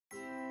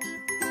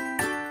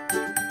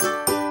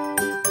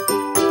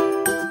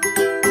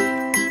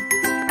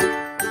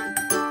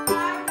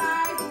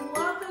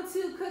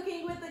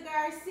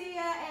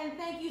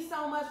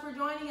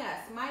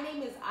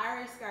name is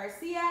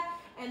Garcia,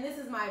 and this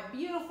is my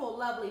beautiful,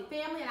 lovely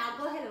family, and I'll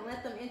go ahead and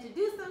let them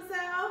introduce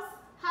themselves.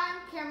 Hi,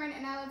 I'm Cameron,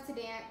 and I love to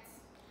dance.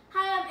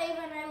 Hi, I'm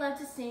Ava, and I love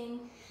to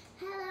sing.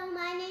 Hello,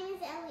 my name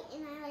is Ellie,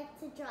 and I like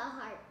to draw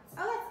hearts.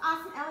 Oh, that's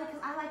awesome, Ellie,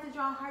 because I like to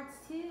draw hearts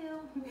too.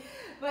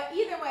 But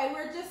either way,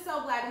 we're just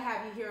so glad to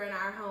have you here in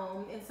our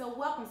home, and so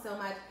welcome so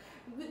much.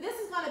 This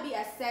is going to be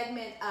a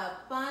segment of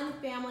fun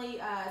family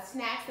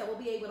snacks that we'll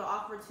be able to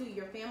offer to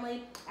your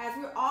family as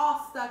we're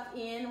all stuck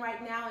in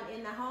right now and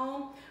in the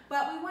home.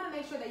 But we want to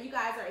make sure that you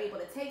guys are able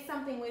to take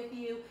something with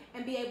you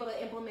and be able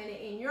to implement it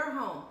in your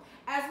home.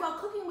 As well,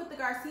 Cooking with the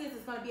Garcias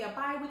is going to be a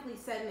bi-weekly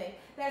segment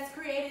that's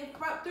created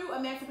through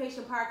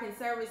Emancipation Park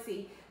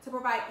Conservancy to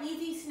provide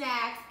easy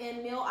snacks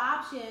and meal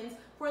options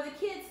for the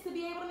kids to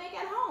be able to make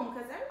at home,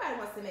 because everybody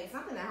wants to make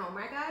something at home,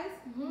 right guys?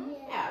 Mm-hmm.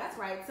 Yeah, that's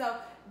right. So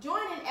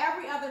join in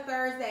every other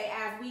Thursday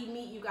as we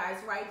meet you guys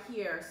right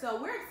here.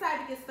 So we're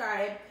excited to get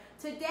started.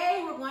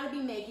 Today we're going to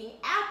be making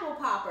apple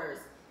poppers.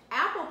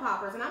 Apple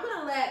poppers, and I'm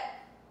gonna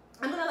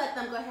let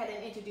them go ahead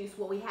and introduce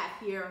what we have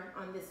here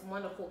on this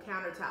wonderful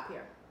countertop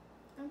here.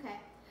 Okay.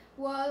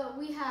 Well,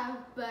 we have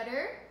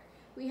butter,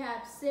 we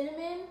have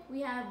cinnamon,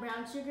 we have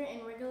brown sugar,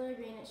 and regular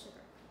granite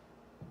sugar.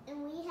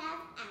 And we have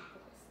apples.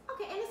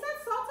 Okay, and is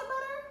that salted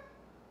butter,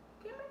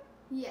 Cameron?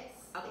 Yes.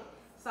 Okay,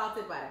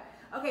 salted butter.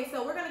 Okay,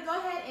 so we're gonna go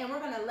ahead and we're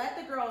gonna let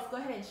the girls go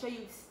ahead and show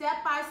you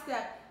step by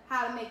step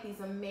how to make these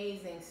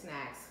amazing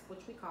snacks,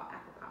 which we call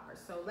apple poppers.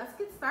 So let's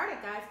get started,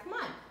 guys. Come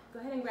on, go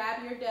ahead and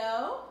grab your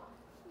dough.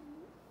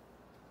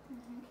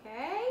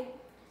 Okay,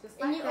 just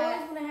like And you that.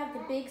 always want to have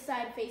the big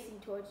side facing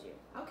towards you.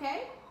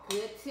 Okay,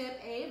 good tip,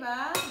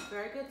 Ava.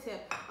 Very good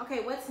tip.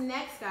 Okay, what's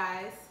next,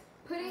 guys?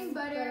 Putting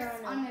butter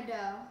on the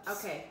dough.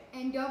 Okay.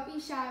 And don't be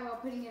shy while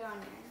putting it on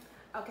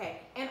there.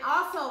 Okay, and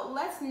also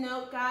let's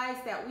note, guys,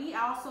 that we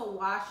also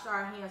washed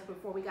our hands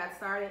before we got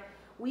started.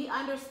 We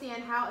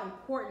understand how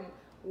important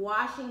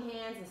washing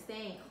hands and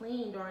staying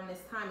clean during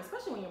this time,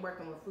 especially when you're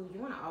working with food.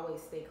 You want to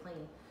always stay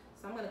clean.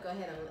 So I'm going to go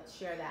ahead and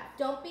share that.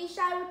 Don't be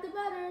shy with the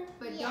butter.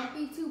 But don't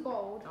be too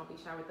bold. Don't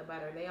be shy with the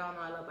butter. They all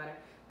know I love butter.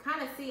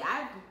 Kind of see,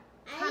 I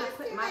kind of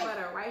put my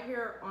butter right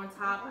here on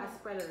top. I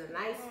spread it a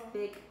nice,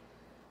 thick,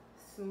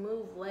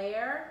 smooth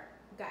layer.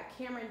 Got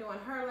Cameron doing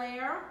her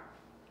layer.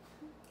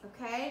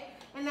 Okay,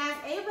 and as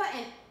Ava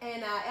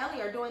and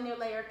Ellie are doing their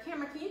layer,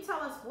 Cameron, can you tell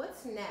us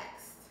what's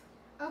next?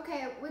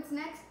 Okay, what's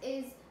next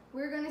is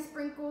we're going to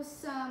sprinkle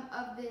some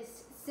of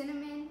this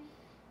cinnamon,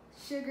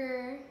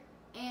 sugar,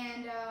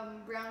 and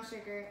brown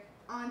sugar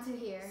onto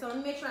here. So let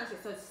me make sure I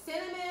understand. So it's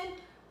cinnamon,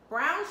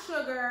 brown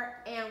sugar,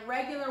 and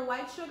regular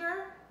white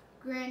sugar?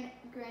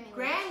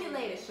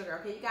 Granulated sugar.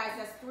 Okay, you guys,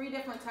 that's 3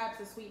 different types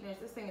of sweeteners.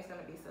 This thing is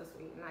going to be so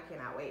sweet, and I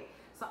cannot wait.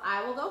 So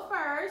I will go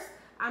first.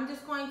 I'm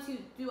just going to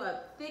do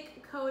a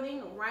thick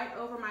coating right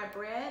over my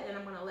bread, and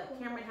I'm going to let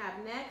Cameron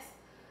have next.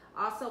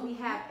 Also, we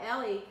have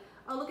Ellie.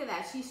 Oh, look at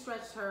that. She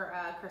stretched her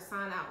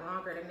croissant out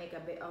longer to make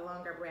a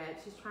longer bread.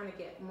 She's trying to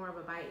get more of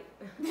a bite.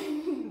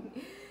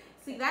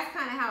 See, that's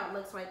kind of how it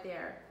looks right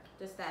there.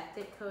 Just that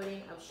thick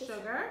coating of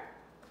sugar.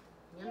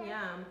 Yum,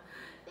 yum.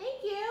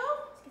 Thank you.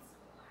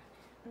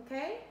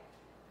 Okay.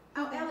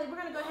 Oh, Ellie, we're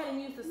going to go ahead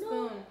and use the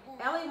spoon.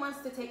 Ellie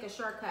wants to take a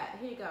shortcut.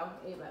 Here you go,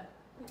 Ava.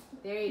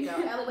 There you go.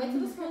 Ellie, wait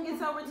till the spoon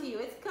gets over to you.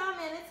 It's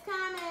coming. It's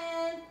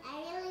coming.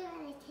 I really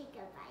want to take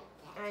a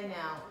bite. I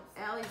know.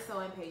 Ellie's so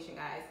impatient,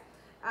 guys.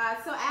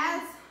 So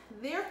as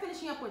they're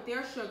finishing up with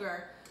their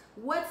sugar,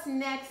 what's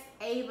next,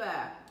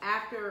 Ava,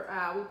 after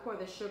we pour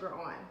the sugar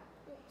on?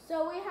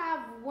 So we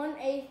have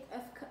 1/8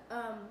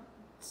 of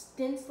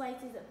thin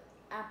slices of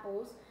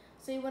apples.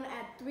 So you want to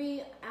add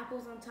 3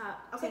 apples on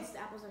top, since the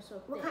apples are so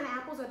thin. What kind of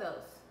apples are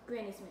those?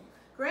 Granny Smith.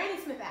 Granny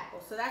Smith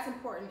apples. So that's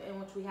important, in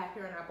which we have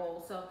here in our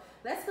bowl. So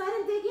let's go ahead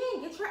and dig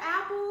in. Get your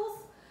apples.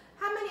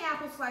 How many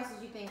apple slices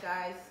do you think,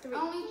 guys? 3.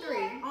 Only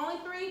 3. Only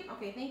 3?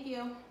 Okay, thank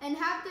you. And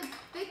have the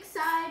thick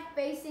side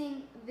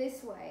facing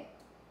this way.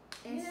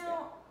 You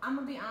know, I'm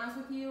going to be honest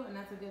with you, and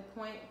that's a good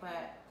point,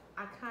 but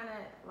I kind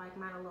of like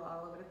mine a little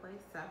all over the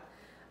place. So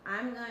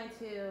I'm going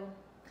to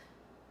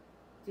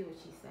do what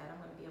she said. I'm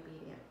going to be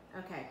obedient.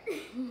 Okay.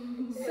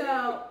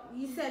 So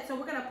you said, so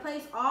we're going to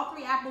place all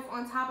 3 apples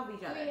on top of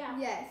each other.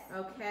 Yes.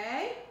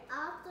 Okay.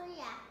 All 3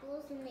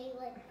 apples, and they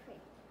look pretty.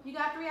 You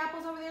got 3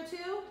 apples over there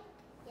too?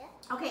 Yep.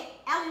 Okay,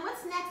 Ellie,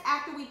 what's next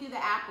after we do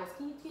the apples?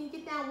 Can you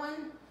get down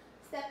one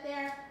step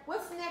there?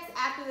 What's next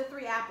after the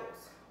 3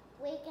 apples?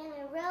 We're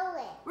gonna roll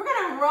it. We're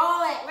gonna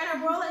roll it. We're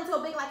gonna roll it into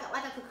a big, like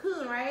a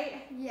cocoon,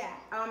 right? Yeah.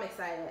 Oh, I'm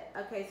excited.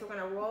 Okay, so we're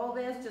gonna roll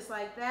this just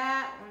like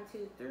that. 1,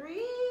 2,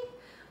 3.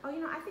 Oh, you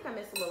know, I think I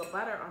missed a little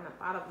butter on the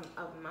bottom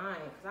of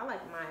mine because I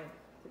like mine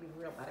to be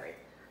real buttery.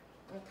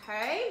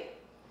 Okay.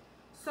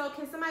 So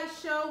can somebody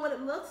show what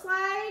it looks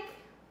like?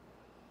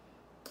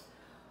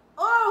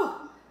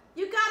 Oh,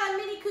 you got a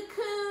mini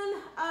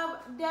cocoon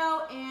of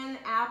dough and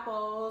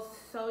apples.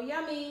 So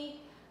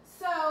yummy.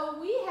 So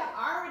we have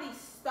already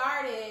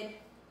started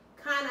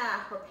kind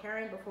of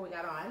preparing before we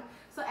got on.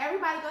 So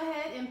everybody go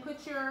ahead and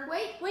put your...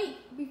 Wait,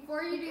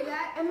 before you do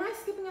that... Am I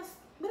skipping a...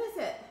 What is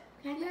it?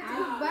 You have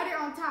to put butter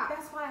on top.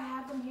 That's why I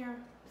have them here.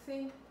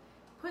 See?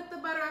 put the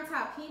butter on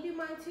top. Can you do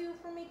mine too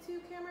for me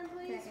too, Cameron,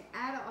 please? Okay,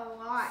 add a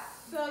lot.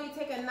 So you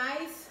take a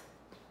nice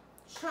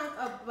chunk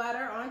of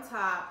butter on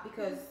top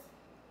because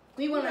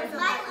We want who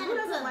our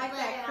doesn't like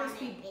that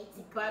crispy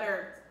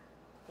butter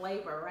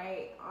flavor,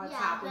 right? On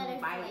top when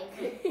you bite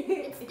it.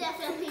 It's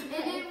definitely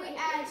And then we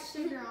add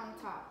sugar on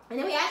top. And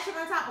then we add sugar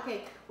on top.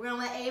 Okay, we're gonna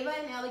let Ava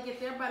and Ellie get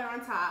their butter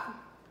on top.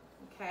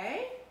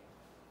 Okay.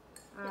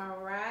 All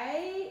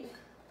right.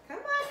 Come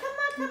on.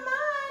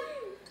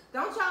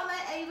 Don't y'all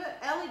let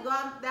Ellie go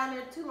down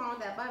there too long with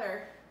that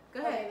butter. Go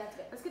ahead. Okay, that's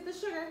good. Let's get the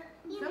sugar.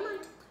 Come on.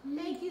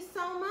 Thank you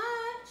so much.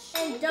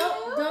 And Thank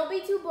you. don't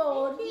be too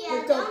bold, Yeah,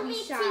 but don't be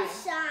shy. too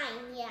shy.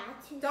 Yeah,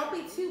 Don't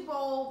be too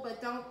bold,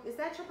 but don't. Is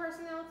that your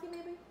personality,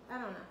 maybe? I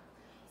don't know.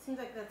 Seems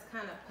like that's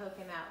kind of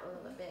poking out a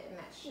little bit in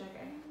that sugar.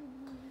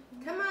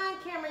 Come on,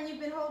 Cameron.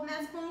 You've been holding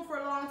that spoon for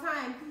a long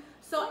time.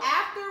 So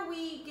after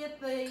we get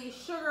the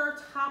sugar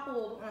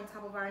toppled on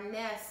top of our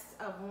nest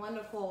of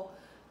wonderful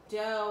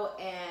dough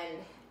and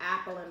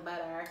apple and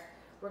butter,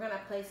 we're gonna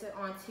place it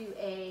onto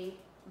a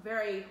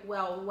very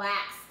well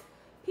waxed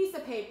piece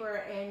of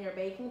paper in your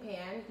baking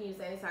pan. You can use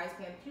any size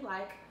pan that you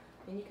like,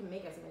 and you can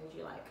make as many as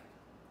you like.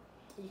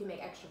 You can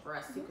make extra for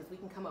us too, because we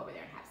can come over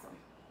there and have some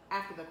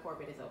after the core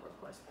bit is over, of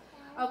course.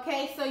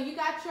 Okay, so you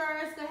got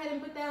yours. Go ahead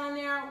and put that on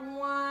there.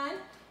 One.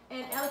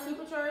 And Ellie, can you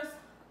put yours?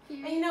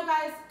 And you know,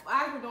 guys,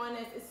 as we're doing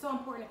this, it's so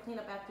important to clean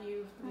up after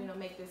you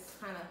make this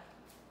kind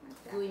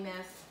of gooey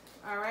mess.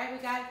 All right, we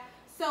got it.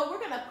 So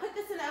we're gonna put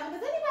this in the oven.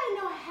 Does anybody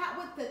know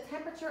what the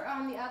temperature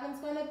on the oven's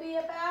gonna be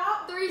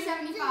about?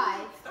 375.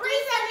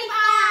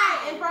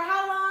 375. And for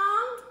how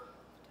long?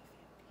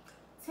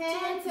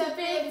 10 to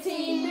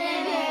 15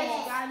 minutes.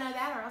 You gotta know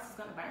that or else it's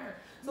gonna burn.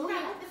 So we're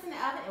gonna put this in the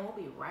oven and we'll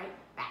be right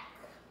back.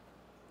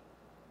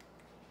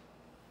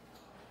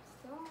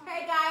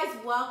 Hey guys,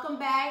 welcome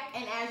back.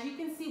 And as you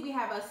can see, we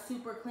have a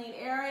super clean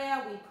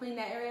area. We clean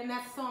that area, and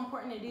that's so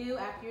important to do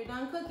after you're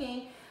done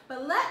cooking.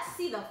 But let's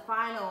see the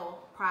final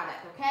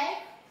product, okay?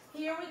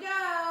 Here we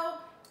go.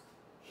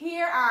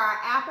 Here are our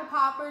apple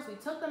poppers. We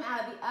took them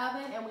out of the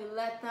oven and we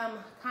let them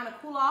kind of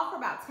cool off for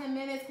about 10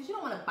 minutes because you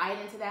don't want to bite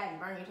into that and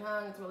burn your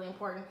tongue. It's really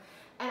important.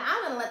 And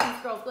I'm gonna let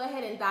these girls go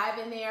ahead and dive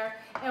in there.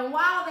 And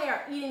while they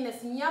are eating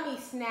this yummy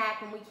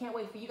snack, and we can't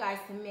wait for you guys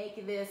to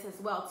make this as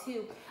well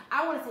too,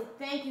 I wanna say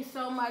thank you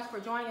so much for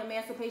joining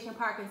Emancipation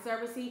Park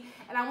Conservancy.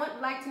 And I would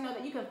like to know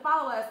that you can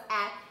follow us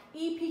at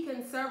EP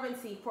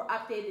Conservancy for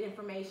updated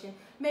information.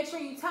 Make sure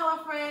you tell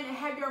a friend and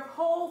have your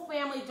whole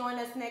family join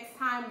us next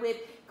time with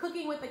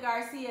Cooking with the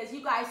Garcias.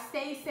 You guys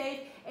stay safe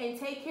and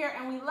take care,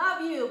 and we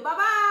love you.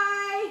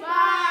 Bye-bye.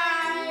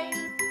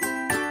 Bye.